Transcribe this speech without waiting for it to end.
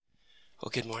Well,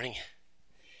 good morning.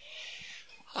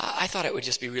 I thought it would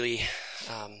just be really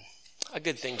a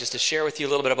good thing just to share with you a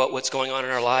little bit about what's going on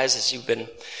in our lives as you've been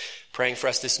praying for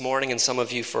us this morning and some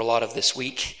of you for a lot of this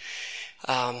week.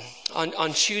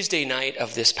 On Tuesday night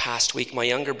of this past week, my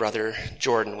younger brother,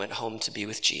 Jordan, went home to be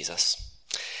with Jesus.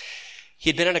 He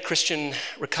had been at a Christian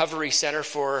recovery center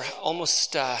for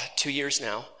almost 2 years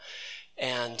now,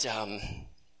 and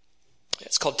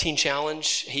it's called Teen Challenge.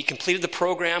 He completed the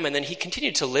program, and then he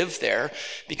continued to live there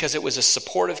because it was a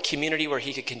supportive community where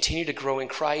he could continue to grow in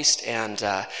Christ and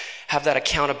have that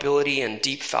accountability and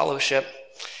deep fellowship.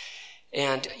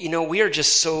 And, you know, we are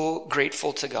just so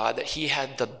grateful to God that he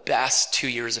had the best 2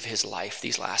 years of his life,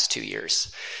 these last 2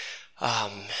 years.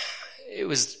 It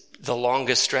was the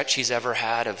longest stretch he's ever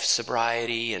had of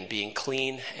sobriety and being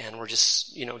clean, and we're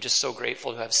just so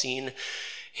grateful to have seen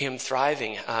him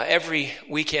thriving. Every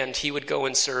weekend he would go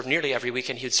and serve, nearly every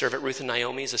weekend he would serve at Ruth and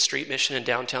Naomi's, a street mission in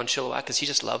downtown Chilliwack, because he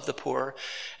just loved the poor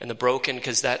and the broken,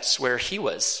 because that's where he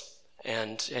was,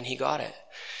 and he got it.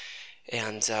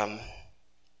 And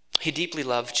he deeply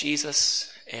loved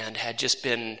Jesus and had just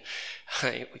been,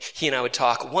 he and I would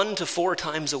talk 1 to 4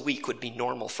 times a week would be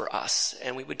normal for us,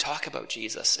 and we would talk about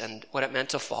Jesus and what it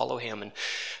meant to follow him. And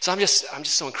so I'm just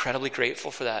so incredibly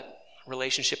grateful for that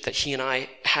relationship that he and I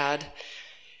had.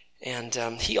 And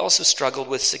he also struggled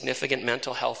with significant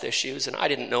mental health issues, and I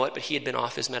didn't know it, but he had been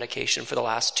off his medication for the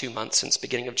last 2 months since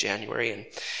beginning of January,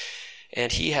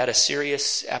 and he had a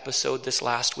serious episode this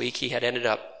last week. He had ended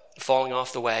up falling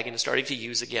off the wagon and starting to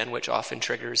use again, which often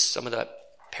triggers some of the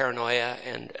paranoia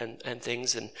and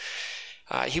things. And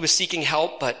he was seeking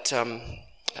help, but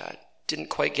didn't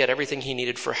quite get everything he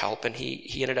needed for help, and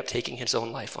he ended up taking his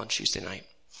own life on Tuesday night.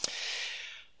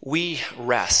 We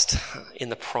rest in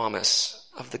the promise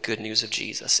of the good news of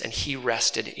Jesus, and he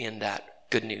rested in that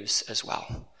good news as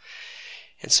well.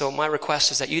 And so my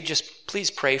request is that you just please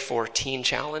pray for Teen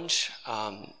Challenge.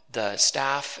 The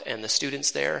staff and the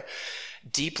students there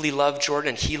deeply loved Jordan,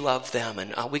 and he loved them.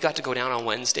 And we got to go down on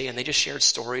Wednesday, and they just shared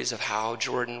stories of how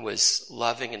Jordan was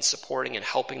loving and supporting and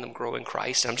helping them grow in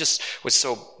Christ. And was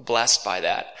so blessed by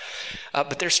that.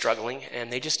 But they're struggling,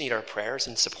 and they just need our prayers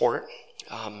and support.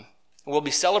 We'll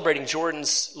be celebrating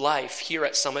Jordan's life here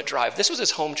at Summit Drive. This was his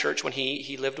home church when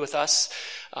he lived with us,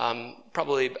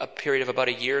 probably a period of about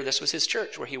a year. This was his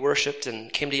church where he worshiped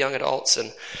and came to young adults.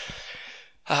 And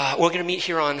we're going to meet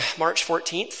here on March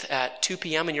 14th at 2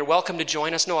 p.m., and you're welcome to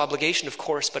join us. No obligation, of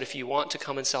course, but if you want to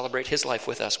come and celebrate his life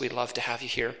with us, we'd love to have you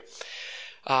here.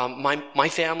 My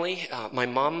family, my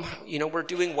mom, we're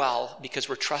doing well because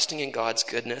we're trusting in God's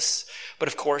goodness. But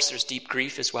of course, there's deep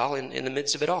grief as well in the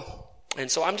midst of it all. And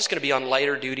so I'm just going to be on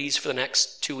lighter duties for the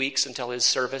next 2 weeks until his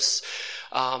service.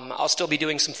 I'll still be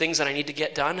doing some things that I need to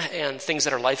get done and things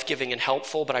that are life-giving and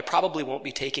helpful, but I probably won't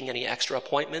be taking any extra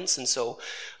appointments. And so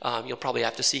you'll probably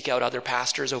have to seek out other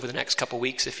pastors over the next couple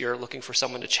weeks if you're looking for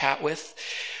someone to chat with.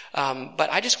 But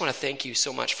I just want to thank you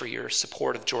so much for your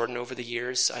support of Jordan over the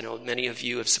years. I know many of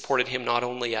you have supported him not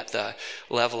only at the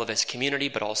level of his community,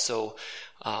 but also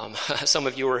some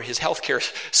of you are his healthcare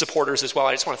supporters as well.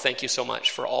 I just want to thank you so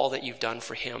much for all that you've done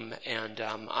for him. And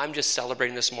I'm just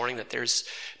celebrating this morning that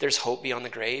there's hope beyond the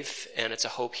grave, and it's a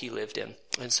hope he lived in.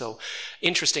 And so,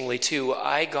 interestingly too,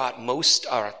 I got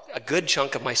a good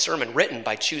chunk of my sermon written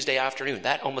by Tuesday afternoon.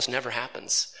 That almost never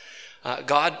happens.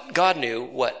 God knew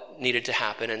what needed to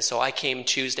happen, and so I came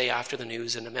Tuesday after the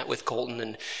news, and I met with Colton,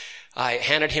 and I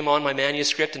handed him on my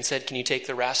manuscript and said, can you take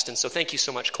the rest? And so thank you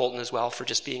so much, Colton, as well, for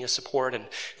just being a support. And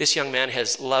this young man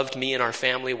has loved me and our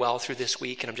family well through this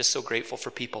week, and I'm just so grateful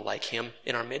for people like him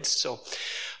in our midst. So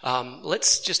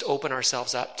let's just open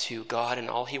ourselves up to God and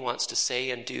all he wants to say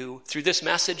and do through this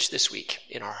message this week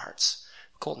in our hearts.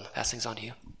 Colton, pass things on to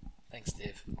you. Thanks,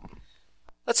 Dave.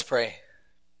 Let's pray.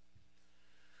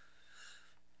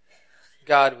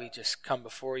 God, we just come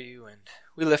before you and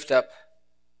we lift up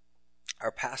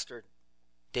our pastor,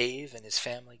 Dave, and his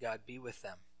family. God, be with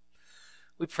them.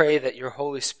 We pray that your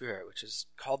Holy Spirit, which is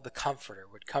called the Comforter,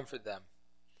 would comfort them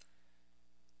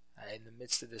in the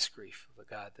midst of this grief,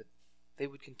 God, that they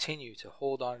would continue to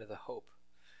hold on to the hope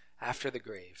after the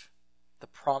grave, the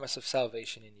promise of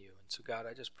salvation in you. And so, God,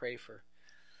 I just pray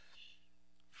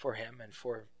for him and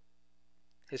for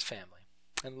his family.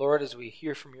 And Lord, as we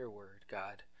hear from your word,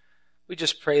 God, we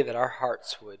just pray that our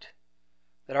hearts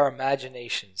that our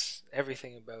imaginations,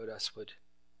 everything about us would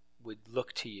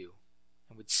look to you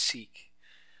and would seek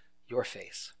your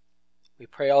face. We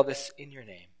pray all this in your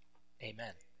name.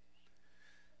 Amen.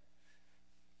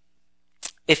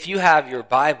 If you have your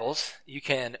Bibles, you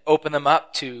can open them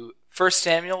up to 1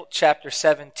 Samuel chapter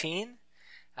 17.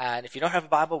 And if you don't have a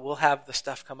Bible, we'll have the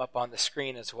stuff come up on the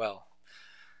screen as well.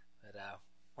 But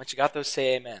Once you got those,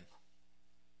 say amen.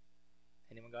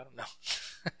 Anyone got them?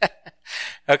 No.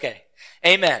 Okay.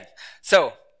 Amen.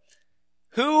 So,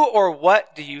 who or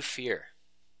what do you fear?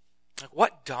 Like,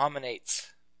 what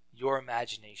dominates your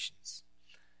imaginations?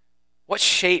 What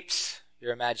shapes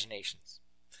your imaginations?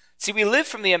 See, we live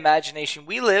from the imagination.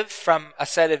 We live from a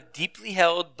set of deeply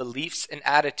held beliefs and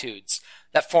attitudes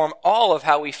that form all of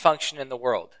how we function in the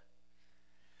world.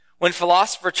 When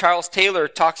philosopher Charles Taylor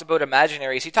talks about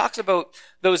imaginaries, he talks about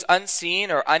those unseen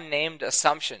or unnamed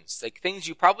assumptions, like things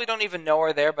you probably don't even know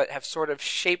are there, but have sort of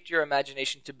shaped your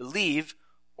imagination to believe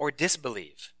or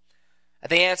disbelieve.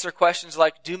 They answer questions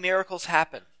like, do miracles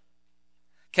happen?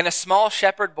 Can a small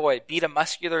shepherd boy beat a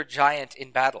muscular giant in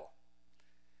battle?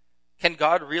 Can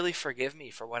God really forgive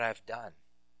me for what I've done?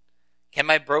 Can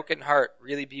my broken heart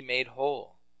really be made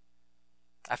whole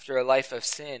after a life of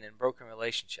sin and broken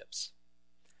relationships?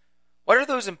 What are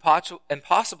those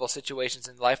impossible situations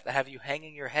in life that have you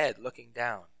hanging your head looking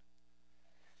down?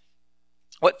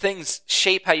 What things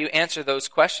shape how you answer those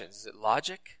questions? Is it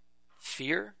logic?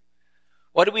 Fear?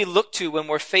 What do we look to when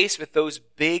we're faced with those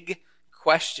big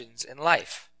questions in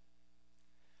life?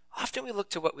 Often we look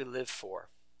to what we live for.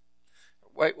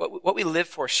 What we live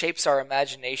for shapes our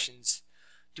imaginations.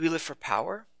 Do we live for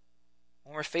power?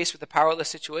 When we're faced with a powerless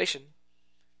situation,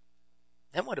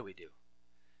 then what do we do?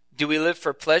 Do we live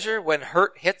for pleasure? When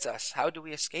hurt hits us, how do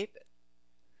we escape it?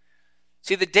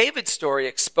 See, the David story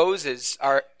exposes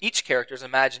each character's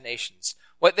imaginations,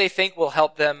 what they think will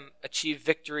help them achieve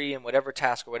victory in whatever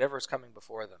task or whatever is coming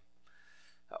before them.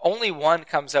 Only one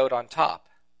comes out on top.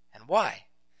 And why?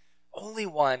 Only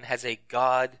one has a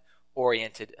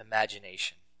God-oriented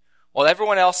imagination. While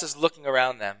everyone else is looking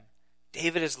around them,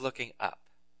 David is looking up.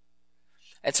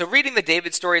 And so reading the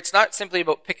David story, it's not simply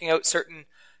about picking out certain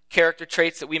character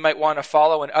traits that we might want to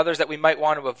follow and others that we might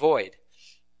want to avoid.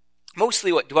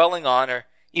 Mostly what dwelling on or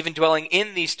even dwelling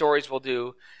in these stories will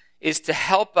do is to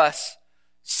help us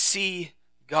see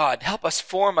God, help us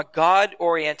form a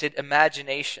God-oriented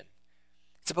imagination.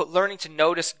 It's about learning to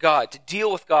notice God, to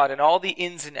deal with God and all the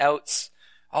ins and outs,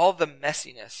 all the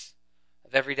messiness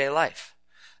of everyday life.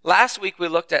 Last week we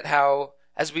looked at how,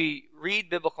 as we read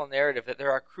biblical narrative, that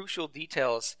there are crucial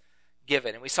details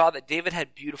given. And we saw that David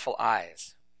had beautiful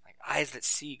eyes, like eyes that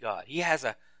see God. He has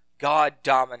a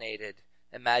God-dominated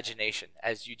imagination,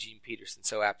 as Eugene Peterson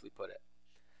so aptly put it.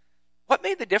 What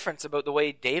made the difference about the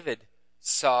way David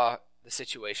saw the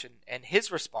situation and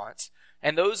his response,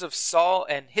 and those of Saul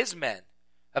and his men,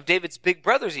 of David's big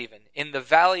brothers even, in the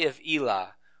valley of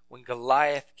Elah, when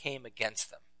Goliath came against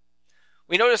them?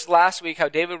 We noticed last week how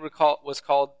David was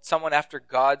called someone after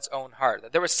God's own heart.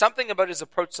 That there was something about his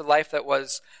approach to life that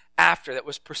was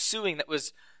pursuing, that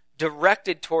was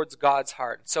directed towards God's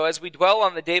heart. So as we dwell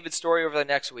on the David story over the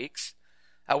next weeks,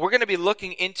 we're going to be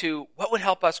looking into what would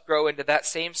help us grow into that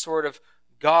same sort of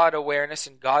God awareness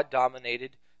and God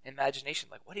dominated imagination.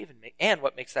 Like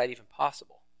what makes that even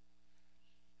possible?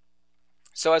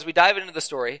 So as we dive into the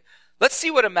story, let's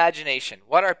see what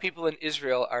our people in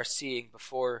Israel are seeing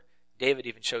before David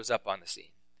even shows up on the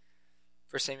scene.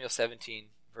 1 Samuel 17,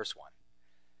 verse 1.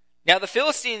 Now the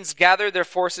Philistines gathered their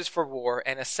forces for war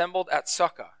and assembled at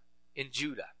Socoh in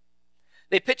Judah.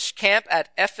 They pitched camp at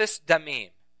Ephes Damim,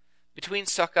 between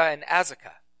Socoh and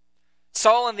Azekah.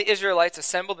 Saul and the Israelites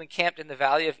assembled and camped in the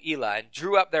valley of Elah and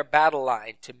drew up their battle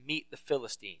line to meet the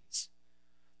Philistines.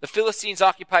 The Philistines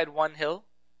occupied one hill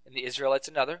and the Israelites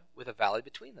another, with a valley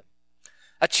between them.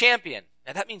 A champion,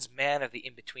 and that means man of the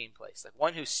in-between place, like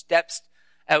one who steps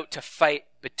out to fight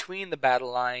between the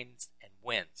battle lines and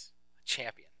wins. A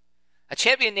champion. A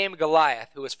champion named Goliath,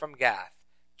 who was from Gath,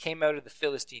 came out of the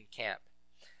Philistine camp.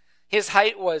 His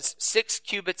height was 6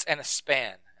 cubits and a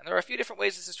span. And there are a few different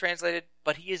ways this is translated,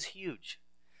 but he is huge.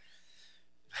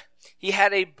 He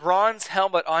had a bronze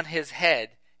helmet on his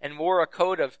head and wore a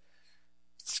coat of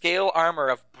scale armor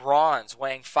of bronze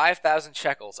weighing 5,000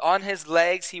 shekels. On his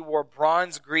legs he wore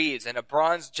bronze greaves, and a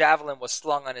bronze javelin was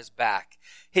slung on his back.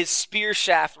 His spear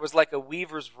shaft was like a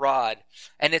weaver's rod,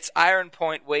 and its iron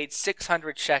point weighed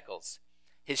 600 shekels.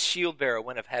 His shield bearer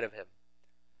went ahead of him.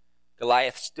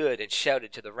 Goliath stood and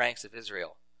shouted to the ranks of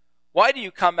Israel, "Why do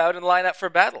you come out and line up for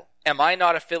battle? Am I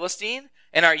not a Philistine?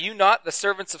 And are you not the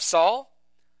servants of Saul?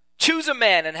 Choose a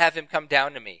man and have him come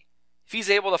down to me. If he's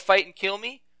able to fight and kill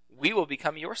me, we will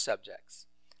become your subjects.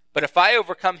 But if I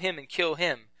overcome him and kill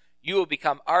him, you will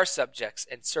become our subjects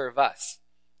and serve us."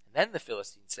 And then the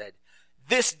Philistine said,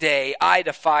 "This day I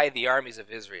defy the armies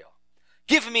of Israel.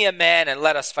 Give me a man and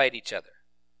let us fight each other."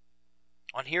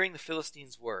 On hearing the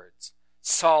Philistines' words,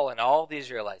 Saul and all the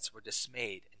Israelites were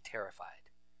dismayed and terrified.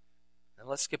 Now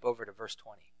let's skip over to verse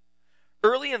 20.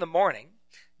 Early in the morning,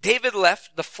 David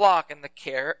left the flock in the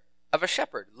care of a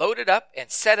shepherd, loaded up and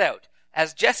set out,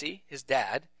 as Jesse, his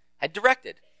dad, had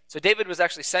directed. So David was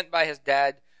actually sent by his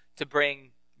dad to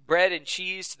bring bread and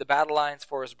cheese to the battle lines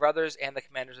for his brothers and the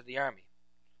commanders of the army.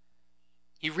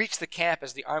 He reached the camp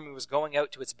as the army was going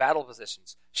out to its battle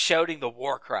positions, shouting the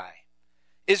war cry.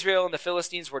 Israel and the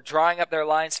Philistines were drawing up their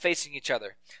lines facing each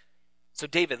other. So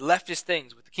David left his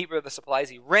things with the keeper of the supplies.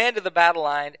 He ran to the battle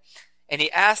line, and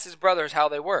he asked his brothers how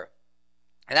they were.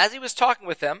 And as he was talking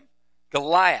with them,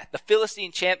 Goliath, the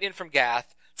Philistine champion from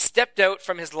Gath, stepped out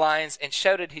from his lines and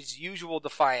shouted his usual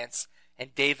defiance,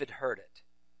 and David heard it.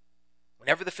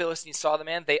 Whenever the Philistines saw the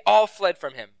man, they all fled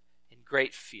from him in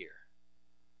great fear.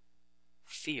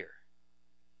 Fear.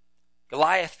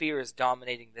 Goliath fear is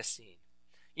dominating this scene.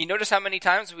 You notice how many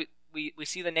times we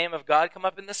see the name of God come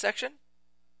up in this section?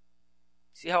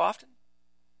 See how often?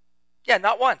 Yeah,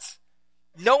 not once.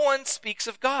 No one speaks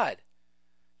of God.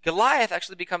 Goliath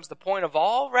actually becomes the point of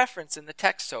all reference in the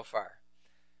text so far.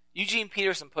 Eugene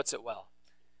Peterson puts it well.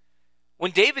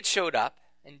 When David showed up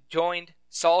and joined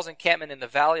Saul's encampment in the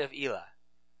valley of Elah,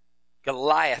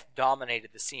 Goliath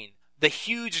dominated the scene. The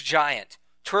huge giant,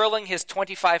 twirling his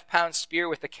 25-pound spear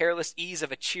with the careless ease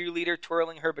of a cheerleader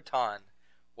twirling her baton,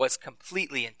 was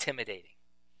completely intimidating.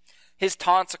 His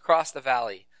taunts across the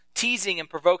valley, teasing and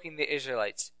provoking the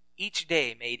Israelites, each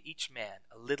day made each man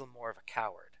a little more of a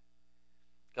coward.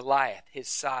 Goliath, his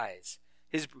size,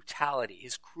 his brutality,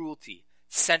 his cruelty,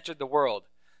 centered the world.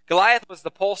 Goliath was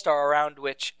the pole star around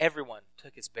which everyone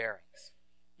took his bearings.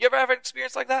 You ever have an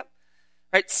experience like that?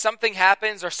 Right? Something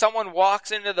happens or someone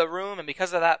walks into the room, and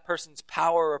because of that person's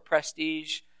power or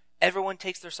prestige, everyone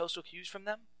takes their social cues from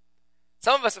them.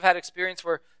 Some of us have had experience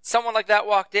where someone like that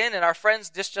walked in and our friends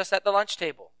dissed us at the lunch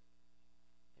table.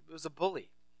 Maybe it was a bully.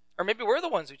 Or maybe we're the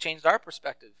ones who changed our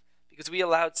perspective because we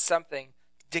allowed something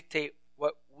to dictate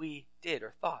what we did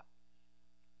or thought.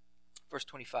 Verse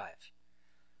 25.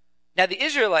 Now the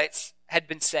Israelites had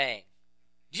been saying,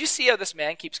 "Do you see how this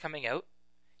man keeps coming out?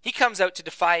 He comes out to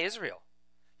defy Israel.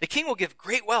 The king will give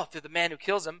great wealth to the man who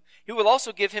kills him. He will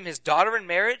also give him his daughter in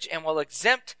marriage and will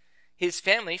exempt his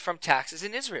family from taxes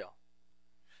in Israel."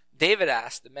 David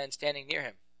asked the men standing near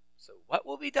him, "So what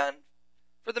will be done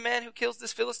for the man who kills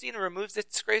this Philistine and removes this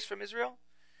disgrace from Israel?"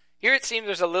 Here it seems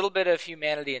there's a little bit of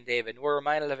humanity in David, and we're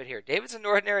reminded of it here. David's an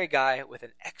ordinary guy with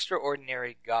an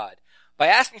extraordinary God. By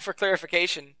asking for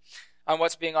clarification on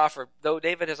what's being offered, though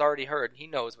David has already heard, he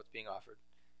knows what's being offered,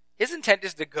 his intent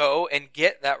is to go and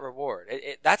get that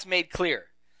reward. That's made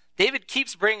clear. David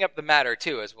keeps bringing up the matter,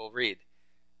 too, as we'll read.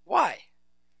 Why?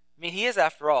 I mean, he is,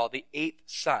 after all, the 8th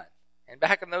son. And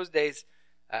back in those days,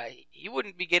 he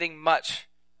wouldn't be getting much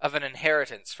of an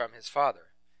inheritance from his father.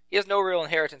 He has no real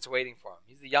inheritance waiting for him.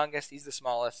 He's the youngest, he's the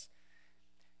smallest.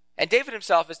 And David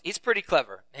himself, he's pretty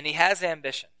clever, and he has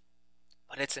ambition.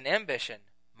 But it's an ambition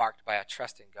marked by a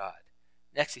trust in God.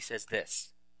 Next he says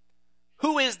this,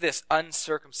 "Who is this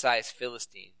uncircumcised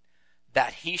Philistine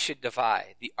that he should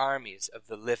defy the armies of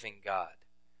the living God?"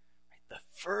 The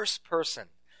first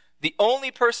person, the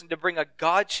only person to bring a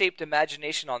God-shaped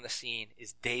imagination on the scene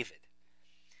is David.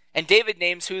 And David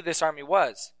names who this army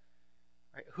was,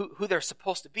 right? Who they're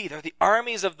supposed to be. They're the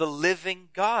armies of the living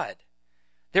God.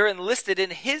 They're enlisted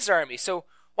in his army, so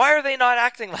why are they not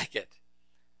acting like it?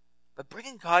 But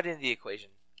bringing God into the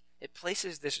equation, it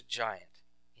places this giant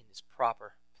in his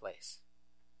proper place.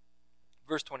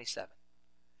 Verse 27.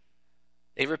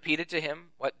 They repeated to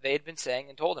him what they had been saying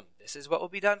and told him, "This is what will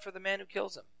be done for the man who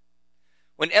kills him."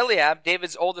 When Eliab,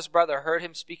 David's oldest brother, heard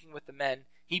him speaking with the men,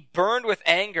 he burned with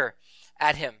anger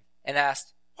at him and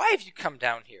asked, "Why have you come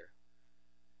down here?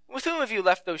 With whom have you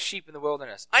left those sheep in the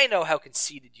wilderness? I know how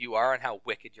conceited you are and how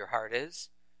wicked your heart is.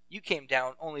 You came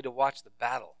down only to watch the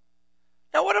battle."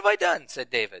 "Now what have I done?" said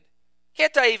David.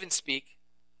 "Can't I even speak?"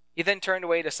 He then turned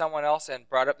away to someone else and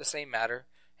brought up the same matter,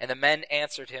 and the men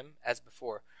answered him as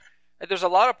before. There's a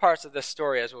lot of parts of this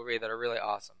story, as we'll read, that are really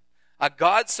awesome. A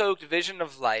God-soaked vision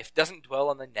of life doesn't dwell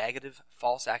on the negative,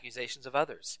 false accusations of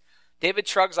others. David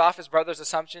shrugs off his brother's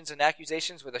assumptions and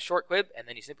accusations with a short quib, and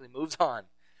then he simply moves on.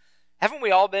 Haven't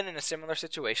we all been in a similar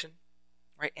situation?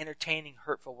 Right? Entertaining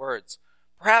hurtful words,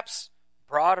 perhaps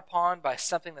brought upon by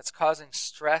something that's causing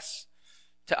stress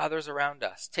to others around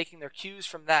us, taking their cues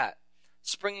from that,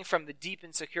 springing from the deep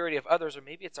insecurity of others, or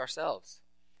maybe it's ourselves.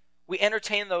 We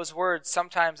entertain those words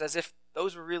sometimes as if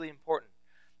those were really important.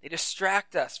 They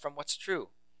distract us from what's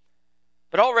true.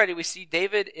 But already we see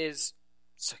David is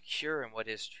secure in what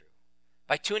is true.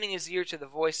 By tuning his ear to the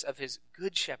voice of his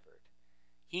good shepherd,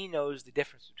 he knows the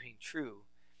difference between true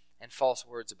and false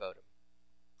words about him.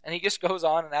 And he just goes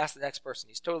on and asks the next person.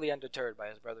 He's totally undeterred by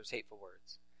his brother's hateful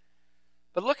words.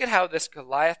 But look at how this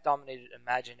Goliath-dominated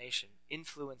imagination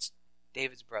influenced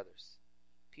David's brothers.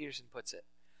 Peterson puts it,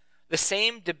 the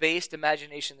same debased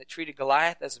imagination that treated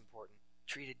Goliath as important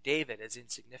treated David as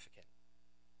insignificant.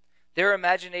 Their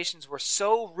imaginations were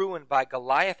so ruined by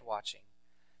Goliath watching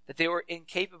that they were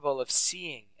incapable of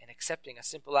seeing and accepting a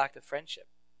simple act of friendship.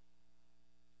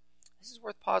 This is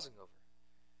worth pausing over.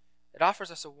 It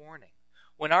offers us a warning.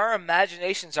 When our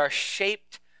imaginations are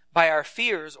shaped by our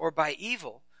fears or by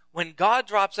evil, when God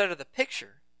drops out of the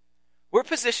picture, we're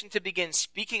positioned to begin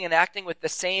speaking and acting with the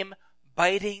same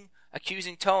biting,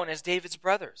 accusing tone as David's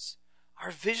brothers.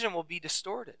 Our vision will be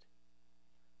distorted.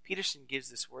 Peterson gives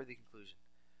this worthy conclusion.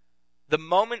 The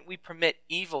moment we permit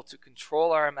evil to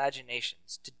control our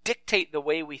imaginations, to dictate the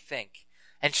way we think,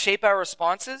 and shape our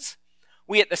responses,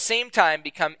 we at the same time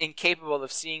become incapable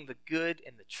of seeing the good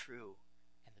and the true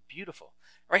and the beautiful.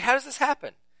 Right? How does this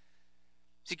happen?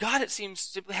 See, God, it seems,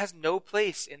 simply has no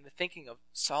place in the thinking of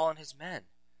Saul and his men.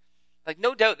 Like,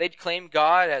 no doubt they'd claim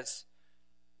God as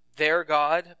their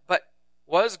God, but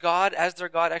was God as their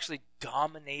God actually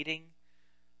dominating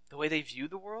the way they view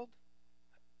the world?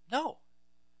 No.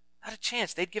 Not a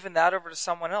chance. They'd given that over to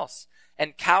someone else.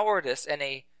 And cowardice and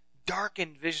a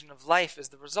darkened vision of life is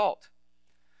the result.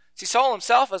 See, Saul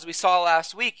himself, as we saw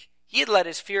last week, he had let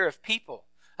his fear of people,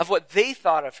 of what they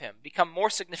thought of him, become more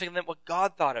significant than what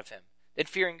God thought of him, than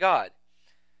fearing God.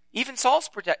 Even Saul's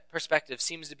perspective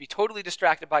seems to be totally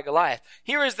distracted by Goliath.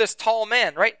 Here is this tall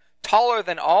man, right? Taller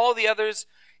than all the others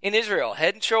in Israel,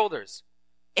 head and shoulders.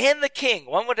 And the king.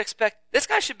 One would expect this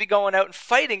guy should be going out and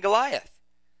fighting Goliath.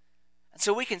 And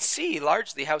so we can see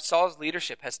largely how Saul's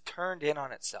leadership has turned in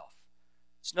on itself.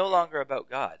 It's no longer about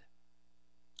God.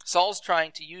 Saul's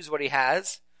trying to use what he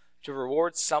has to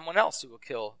reward someone else who will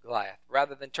kill Goliath,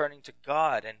 rather than turning to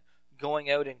God and going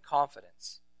out in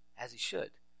confidence, as he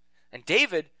should. And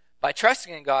David, by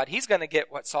trusting in God, he's going to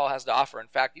get what Saul has to offer. In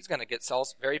fact, he's going to get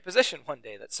Saul's very position one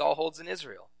day that Saul holds in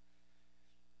Israel.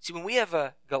 See, when we have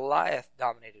a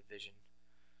Goliath-dominated vision,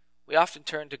 we often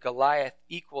turn to Goliath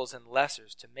equals and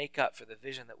lessers to make up for the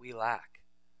vision that we lack.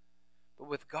 But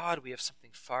with God, we have something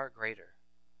far greater.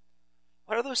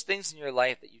 What are those things in your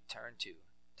life that you turn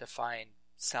to find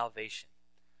salvation?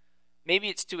 Maybe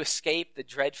it's to escape the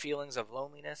dread feelings of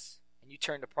loneliness, and you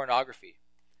turn to pornography,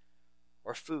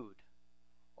 or food,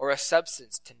 or a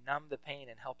substance to numb the pain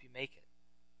and help you make it.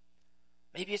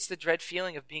 Maybe it's the dread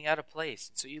feeling of being out of place,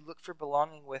 and so you look for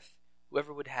belonging with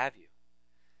whoever would have you.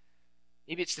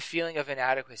 Maybe it's the feeling of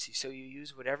inadequacy, so you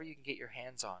use whatever you can get your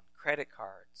hands on, credit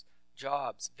cards,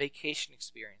 jobs, vacation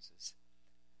experiences,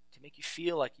 to make you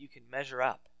feel like you can measure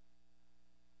up.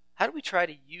 How do we try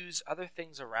to use other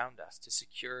things around us to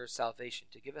secure salvation,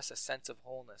 to give us a sense of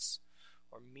wholeness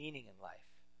or meaning in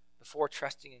life, before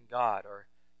trusting in God or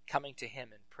coming to Him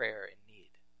in prayer in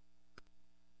need?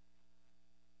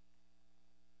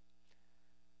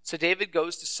 So David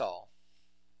goes to Saul,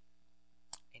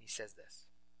 and he says this,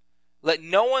 "Let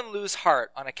no one lose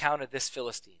heart on account of this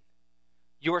Philistine.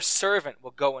 Your servant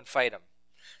will go and fight him."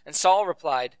 And Saul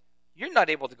replied, "You're not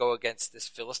able to go against this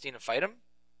Philistine and fight him.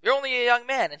 You're only a young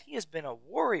man, and he has been a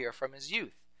warrior from his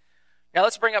youth." Now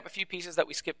let's bring up a few pieces that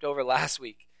we skipped over last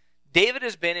week. David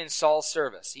has been in Saul's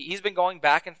service. He's been going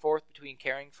back and forth between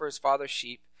caring for his father's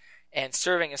sheep and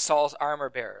serving as Saul's armor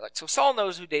bearer. So Saul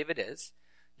knows who David is.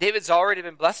 David's already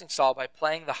been blessing Saul by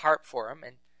playing the harp for him,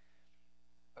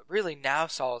 but really now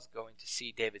Saul is going to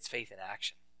see David's faith in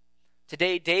action.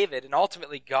 Today David, and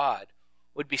ultimately God,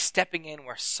 would be stepping in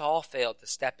where Saul failed to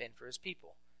step in for his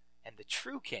people, and the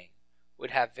true king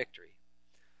would have victory.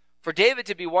 For David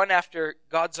to be one after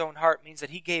God's own heart means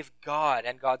that he gave God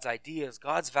and God's ideas,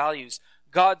 God's values,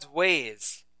 God's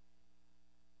ways,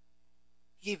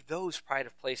 he gave those pride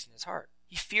of place in his heart.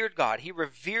 He feared God. He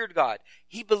revered God.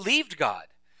 He believed God.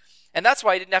 And that's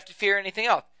why he didn't have to fear anything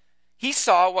else. He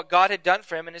saw what God had done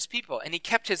for him and his people, and he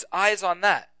kept his eyes on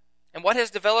that. And what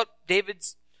has developed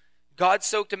David's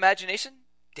God-soaked imagination?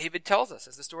 David tells us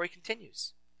as the story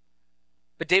continues.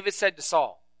 But David said to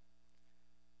Saul,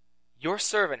 "Your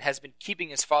servant has been keeping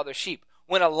his father's sheep.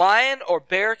 When a lion or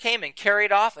bear came and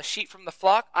carried off a sheep from the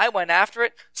flock, I went after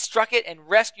it, struck it, and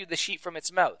rescued the sheep from its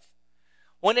mouth.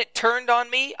 When it turned on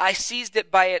me, I seized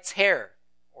it by its hair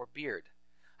or beard.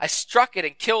 I struck it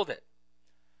and killed it.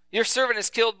 Your servant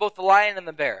has killed both the lion and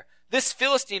the bear. This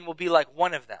Philistine will be like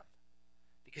one of them,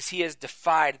 because he has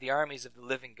defied the armies of the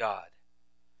living God.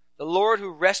 The Lord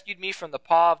who rescued me from the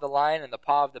paw of the lion and the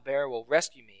paw of the bear will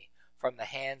rescue me from the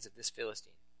hands of this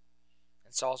Philistine."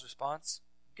 And Saul's response,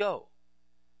 "Go,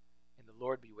 and the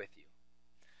Lord be with you."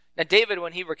 Now David,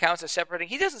 when he recounts the separating,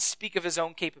 he doesn't speak of his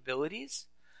own capabilities,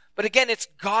 But again, it's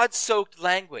God-soaked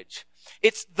language.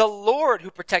 It's the Lord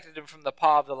who protected him from the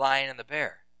paw of the lion and the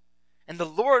bear. And the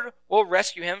Lord will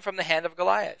rescue him from the hand of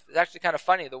Goliath. It's actually kind of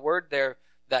funny. The word there,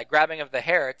 that grabbing of the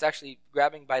hair, it's actually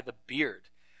grabbing by the beard.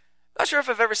 Not sure if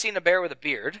I've ever seen a bear with a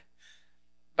beard,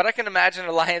 but I can imagine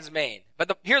a lion's mane.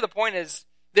 But here the point is,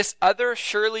 this other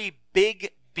surely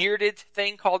big bearded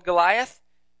thing called Goliath,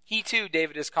 he too,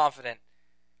 David is confident,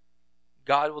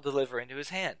 God will deliver into his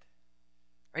hand.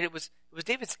 Right? It was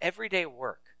David's everyday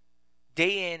work,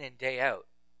 day in and day out,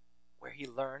 where he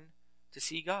learned to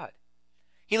see God.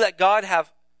 He let God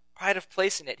have pride of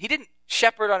place in it. He didn't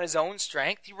shepherd on his own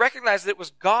strength. He recognized that it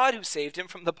was God who saved him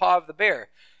from the paw of the bear.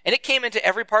 And it came into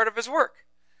every part of his work.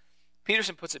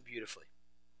 Peterson puts it beautifully.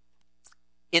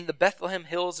 In the Bethlehem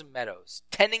hills and meadows,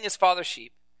 tending his father's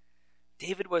sheep,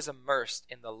 David was immersed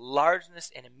in the largeness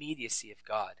and immediacy of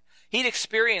God. He'd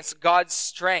experienced God's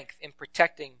strength in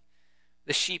protecting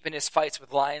the sheep in his fights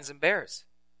with lions and bears.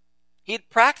 He had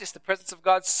practiced the presence of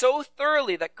God so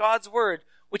thoroughly that God's word,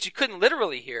 which he couldn't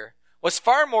literally hear, was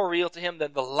far more real to him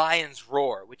than the lion's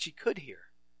roar, which he could hear.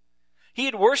 He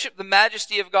had worshipped the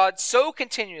majesty of God so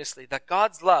continuously that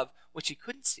God's love, which he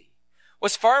couldn't see,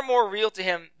 was far more real to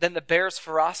him than the bear's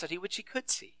ferocity, which he could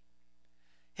see.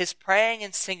 His praying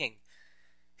and singing,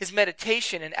 his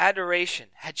meditation and adoration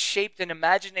had shaped an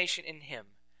imagination in him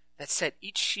that set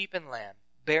each sheep and lamb,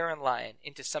 bear and lion,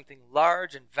 into something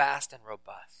large and vast and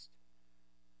robust.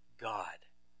 God.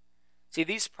 See,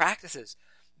 these practices,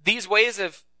 these ways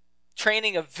of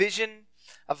training a vision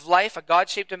of life, a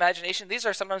God-shaped imagination, these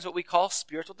are sometimes what we call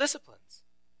spiritual disciplines.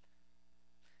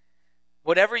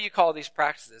 Whatever you call these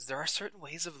practices, there are certain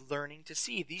ways of learning to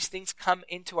see. These things come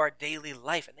into our daily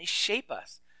life and they shape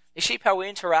us. They shape how we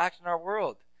interact in our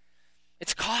world.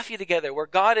 It's coffee together, where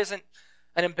God isn't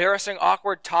an embarrassing,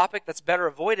 awkward topic that's better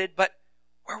avoided, but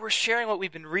where we're sharing what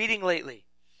we've been reading lately,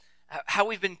 how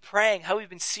we've been praying, how we've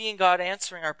been seeing God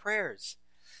answering our prayers.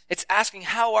 It's asking,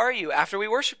 how are you, after we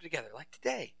worship together, like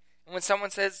today. And when someone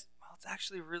says, well, it's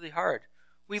actually really hard,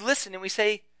 we listen and we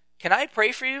say, can I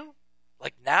pray for you?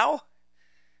 Like now?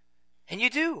 And you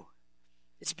do.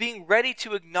 It's being ready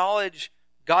to acknowledge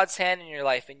God's hand in your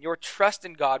life and your trust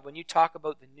in God when you talk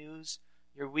about the news,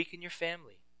 your week, and your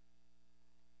family.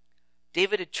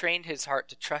 David had trained his heart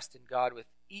to trust in God with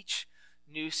each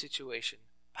new situation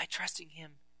by trusting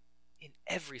him in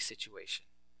every situation.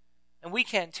 And we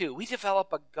can too. We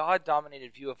develop a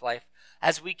God-dominated view of life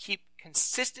as we keep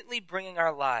consistently bringing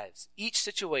our lives, each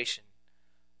situation,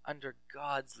 under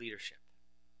God's leadership.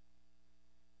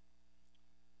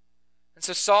 And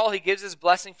so Saul, he gives his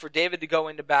blessing for David to go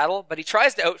into battle, but he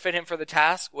tries to outfit him for the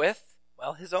task with,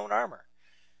 well, his own armor.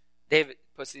 David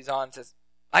puts these on and says,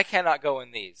 I cannot go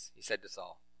in these, he said to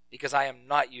Saul, because I am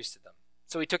not used to them.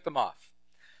 So he took them off.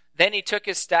 Then he took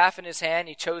his staff in his hand,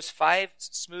 he chose 5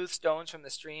 smooth stones from the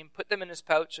stream, put them in his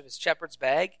pouch of his shepherd's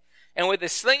bag, and with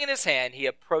his sling in his hand, he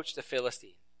approached the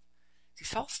Philistine. See,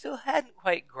 Saul still hadn't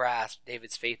quite grasped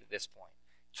David's faith at this point.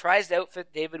 He tries to outfit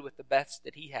David with the best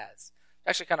that he has. It's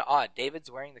actually kind of odd.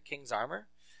 David's wearing the king's armor.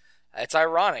 It's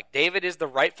ironic. David is the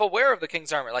rightful wearer of the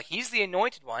king's armor. Like, he's the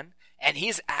anointed one, and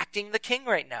he's acting the king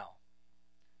right now.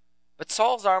 But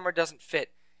Saul's armor doesn't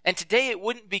fit. And today it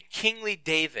wouldn't be kingly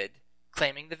David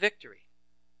claiming the victory.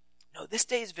 No, this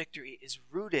day's victory is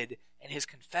rooted in his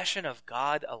confession of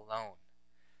God alone.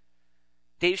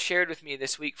 Dave shared with me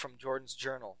this week from Jordan's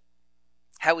journal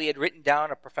how he had written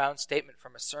down a profound statement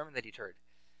from a sermon that he'd heard.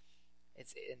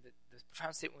 The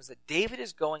profound statement was that David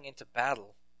is going into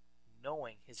battle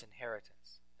knowing his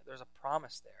inheritance. There's a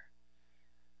promise there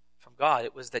from God.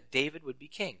 It was that David would be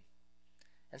king.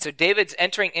 And so David's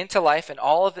entering into life in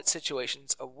all of its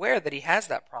situations aware that he has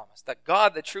that promise, that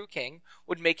God, the true king,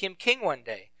 would make him king one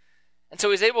day. And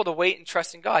so he's able to wait and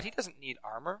trust in God. He doesn't need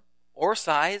armor or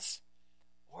size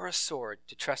or a sword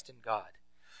to trust in God.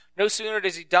 No sooner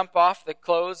does he dump off the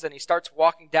clothes than he starts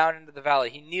walking down into the valley.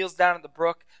 He kneels down at the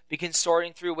brook, begins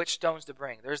sorting through which stones to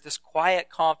bring. There's this quiet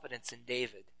confidence in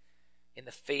David in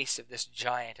the face of this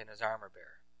giant and his armor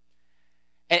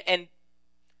bearer. And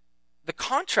the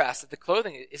contrast of the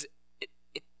clothing is,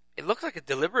 it looks like a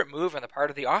deliberate move on the part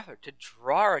of the author to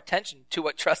draw our attention to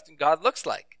what trust in God looks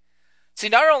like. See,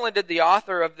 not only did the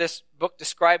author of this book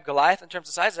describe Goliath in terms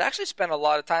of size, it actually spent a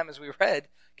lot of time, as we read,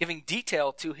 giving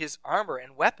detail to his armor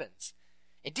and weapons.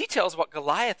 It details what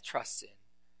Goliath trusts in,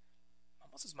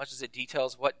 almost as much as it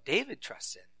details what David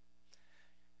trusts in.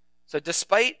 So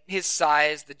despite his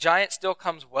size, the giant still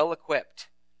comes well equipped.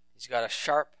 He's got a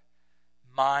sharp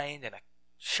mind and a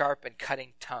sharp and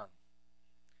cutting tongue.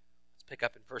 Let's pick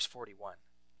up in verse 41.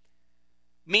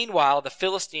 Meanwhile, the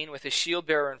Philistine with his shield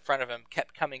bearer in front of him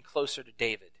kept coming closer to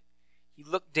David. He he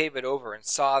looked David over and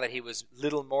saw that he was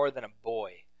little more than a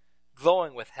boy,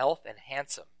 glowing with health and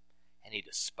handsome, and he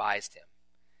despised him.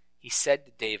 He said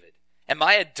to David, "Am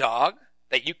I a dog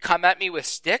that you come at me with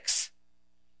sticks?"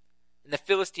 And the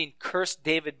Philistine cursed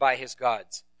David by his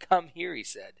gods. "Come here," he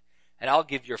said, "and I'll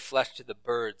give your flesh to the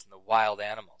birds and the wild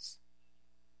animals."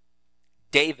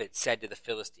 David said to the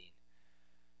Philistine,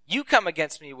 "You come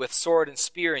against me with sword and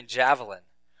spear and javelin,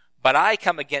 but I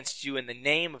come against you in the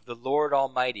name of the Lord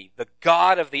Almighty, the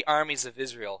God of the armies of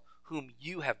Israel, whom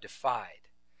you have defied."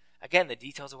 Again, the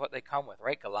details of what they come with,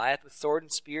 right? Goliath with sword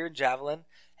and spear and javelin,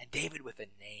 and David with a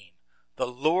name. The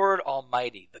Lord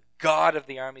Almighty, the God of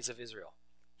the armies of Israel.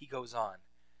 He goes on,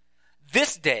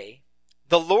 "This day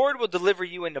the Lord will deliver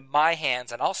you into my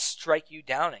hands, and I'll strike you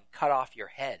down and cut off your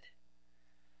head.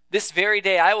 This very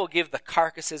day I will give the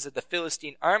carcasses of the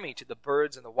Philistine army to the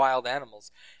birds and the wild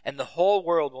animals, and the whole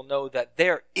world will know that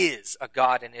there is a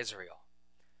God in Israel.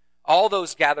 All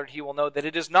those gathered here will know that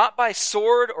it is not by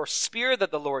sword or spear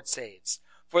that the Lord saves,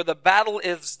 for the battle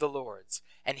is the Lord's,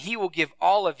 and he will give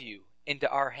all of you into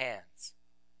our hands."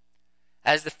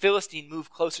 As the Philistine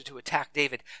moved closer to attack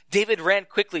David, David ran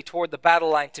quickly toward the battle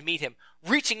line to meet him.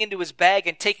 Reaching into his bag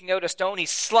and taking out a stone, he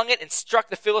slung it and struck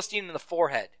the Philistine in the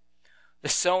forehead. The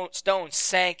stone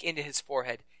sank into his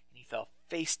forehead, and he fell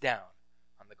face down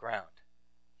on the ground.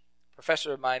 A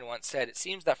professor of mine once said, "It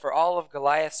seems that for all of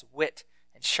Goliath's wit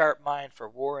and sharp mind for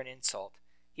war and insult,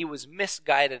 he was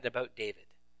misguided about David,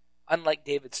 unlike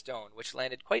David's stone, which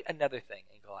landed quite another thing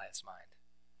in Goliath's mind."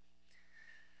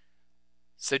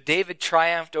 So David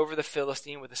triumphed over the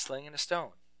Philistine with a sling and a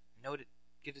stone. Note it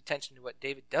gives attention to what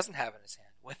David doesn't have in his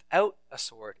hand. Without a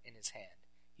sword in his hand,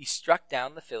 he struck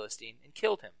down the Philistine and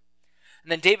killed him.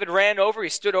 And then David ran over, he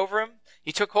stood over him,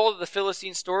 he took hold of the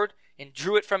Philistine's sword and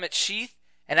drew it from its sheath,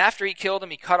 and after he killed him,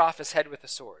 he cut off his head with a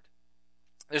sword.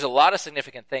 There's a lot of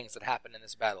significant things that happen in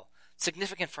this battle,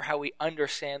 significant for how we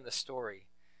understand the story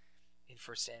in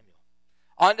 1 Samuel.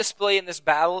 On display in this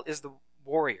battle is the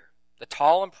warrior, the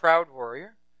tall and proud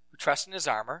warrior who trusts in his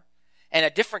armor, and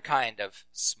a different kind of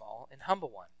small and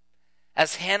humble one.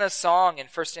 As Hannah's song in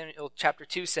 1 Samuel chapter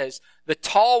 2 says, "The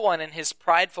tall one in his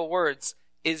prideful words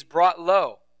is brought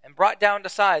low," and brought down to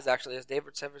size, actually, as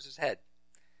David severs his head.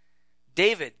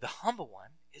 David, the humble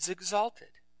one, is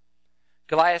exalted.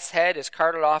 Goliath's head is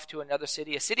carted off to another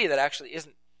city, a city that actually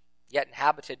isn't yet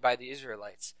inhabited by the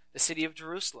Israelites, the city of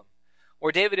Jerusalem,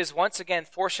 where David is once again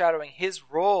foreshadowing his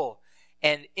role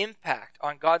and impact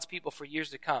on God's people for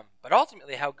years to come, but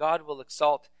ultimately how God will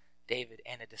exalt David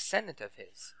and a descendant of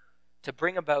his to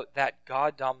bring about that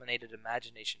God-dominated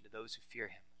imagination to those who fear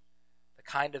him, the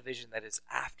kind of vision that is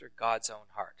after God's own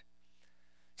heart.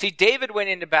 See, David went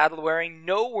into battle wearing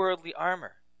no worldly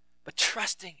armor, but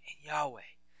trusting in Yahweh,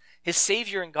 his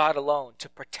Savior and God alone, to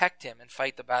protect him and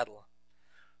fight the battle.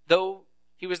 Though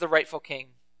he was the rightful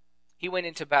king, he went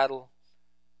into battle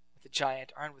with a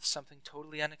giant armed with something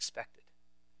totally unexpected.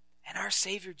 And our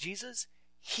Savior Jesus,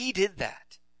 he did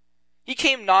that. He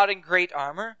came not in great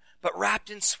armor, but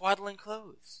wrapped in swaddling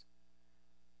clothes.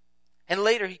 And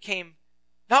later he came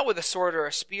not with a sword or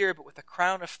a spear, but with a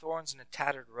crown of thorns and a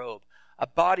tattered robe, a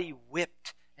body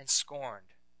whipped and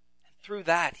scorned. And through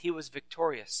that he was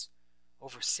victorious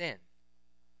over sin.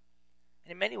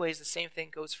 And in many ways the same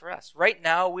thing goes for us. Right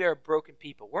now we are broken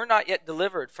people. We're not yet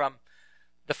delivered from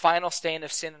the final stain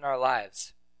of sin in our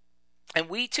lives. And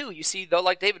we too, you see, though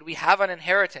like David, we have an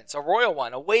inheritance, a royal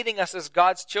one, awaiting us as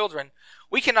God's children.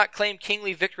 We cannot claim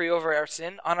kingly victory over our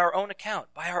sin on our own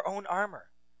account, by our own armor.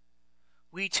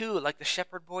 We too, like the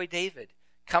shepherd boy David,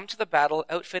 come to the battle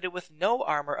outfitted with no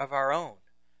armor of our own,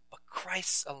 but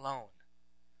Christ's alone.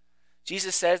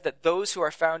 Jesus says that those who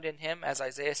are found in him, as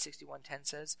Isaiah 61:10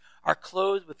 says, are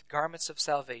clothed with garments of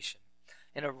salvation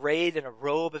and arrayed in a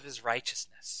robe of his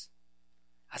righteousness.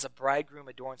 As a bridegroom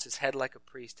adorns his head like a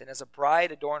priest, and as a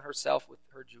bride adorn herself with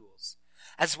her jewels.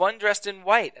 As one dressed in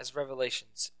white, as Revelation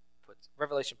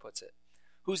puts it,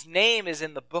 whose name is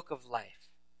in the book of life.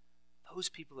 Those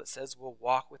people, it says, will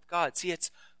walk with God. See, it's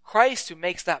Christ who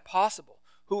makes that possible,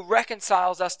 who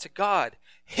reconciles us to God,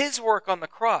 his work on the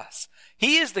cross.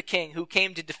 He is the king who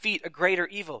came to defeat a greater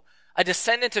evil, a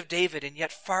descendant of David, and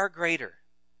yet far greater.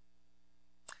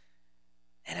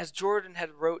 And as Jordan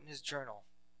had wrote in his journal,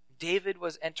 David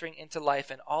was entering into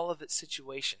life in all of its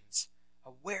situations,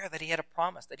 aware that he had a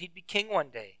promise, that he'd be king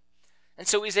one day. And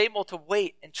so he's able to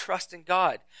wait and trust in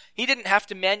God. He didn't have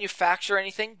to manufacture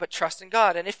anything, but trust in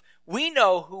God. And if we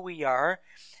know who we are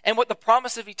and what the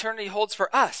promise of eternity holds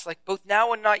for us, like both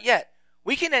now and not yet,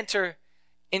 we can enter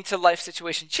into life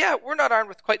situations. Yeah, we're not armed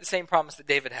with quite the same promise that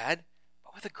David had,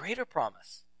 but with a greater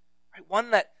promise. Right? One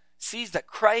that sees that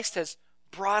Christ has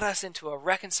brought us into a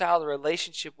reconciled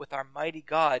relationship with our mighty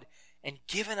God and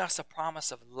given us a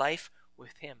promise of life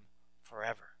with him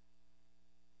forever.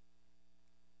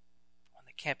 One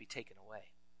that can't be taken away.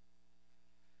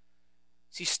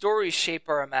 See, stories shape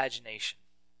our imagination.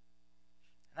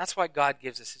 And that's why God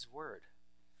gives us his word.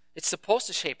 It's supposed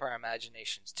to shape our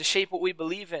imaginations, to shape what we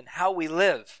believe in, how we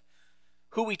live,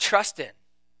 who we trust in.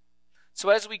 So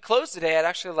as we close today, I'd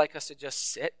actually like us to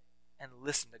just sit and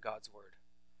listen to God's word.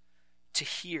 To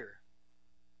hear,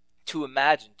 to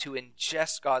imagine, to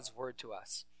ingest God's word to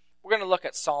us. We're going to look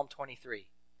at Psalm 23.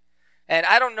 And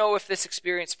I don't know if this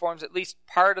experience forms at least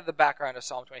part of the background of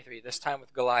Psalm 23, this time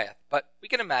with Goliath, but we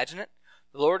can imagine it.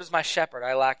 The Lord is my shepherd,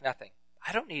 I lack nothing.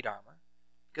 I don't need armor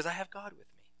because I have God with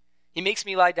me. He makes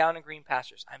me lie down in green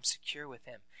pastures. I'm secure with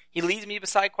him. He leads me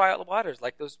beside quiet waters,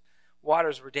 like those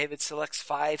waters where David selects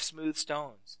 5 smooth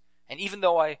stones. And even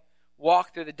though I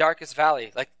walk through the darkest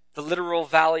valley, like the literal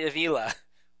valley of Elah,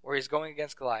 where he's going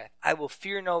against Goliath, I will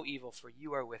fear no evil, for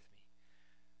you are with me.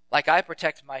 Like I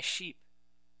protect my sheep,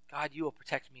 God, you will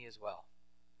protect me as well.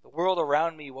 The world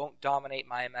around me won't dominate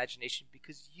my imagination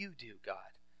because you do, God.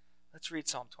 Let's read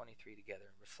Psalm 23 together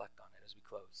and reflect on it as we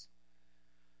close.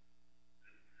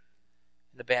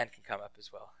 And the band can come up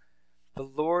as well. The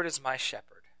Lord is my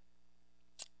shepherd.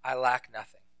 I lack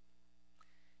nothing.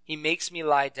 He makes me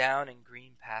lie down in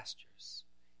green pastures.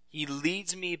 He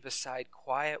leads me beside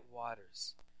quiet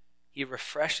waters. He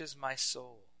refreshes my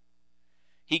soul.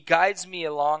 He guides me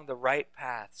along the right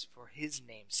paths for his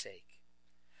name's sake.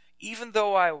 Even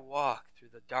though I walk through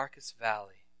the darkest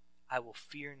valley, I will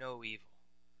fear no evil,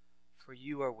 for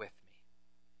you are with me.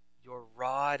 Your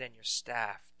rod and your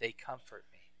staff, they comfort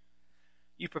me.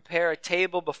 You prepare a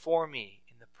table before me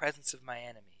in the presence of my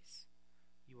enemies.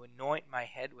 You anoint my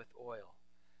head with oil.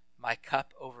 My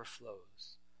cup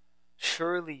overflows.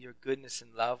 Surely your goodness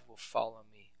and love will follow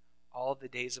me all the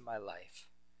days of my life,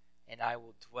 and I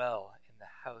will dwell in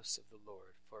the house of the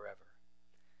Lord forever.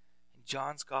 In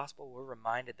John's gospel, we're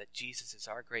reminded that Jesus is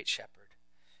our great shepherd,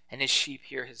 and his sheep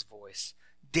hear his voice.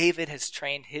 David has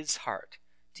trained his heart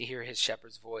to hear his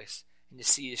shepherd's voice and to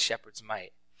see his shepherd's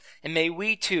might. And may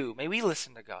we too, may we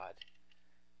listen to God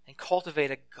and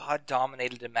cultivate a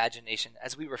God-dominated imagination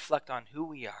as we reflect on who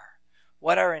we are,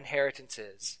 what our inheritance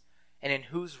is, and in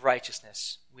whose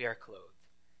righteousness we are clothed.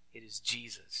 It is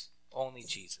Jesus, only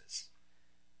Jesus.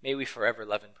 May we forever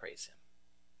love and praise him.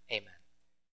 Amen.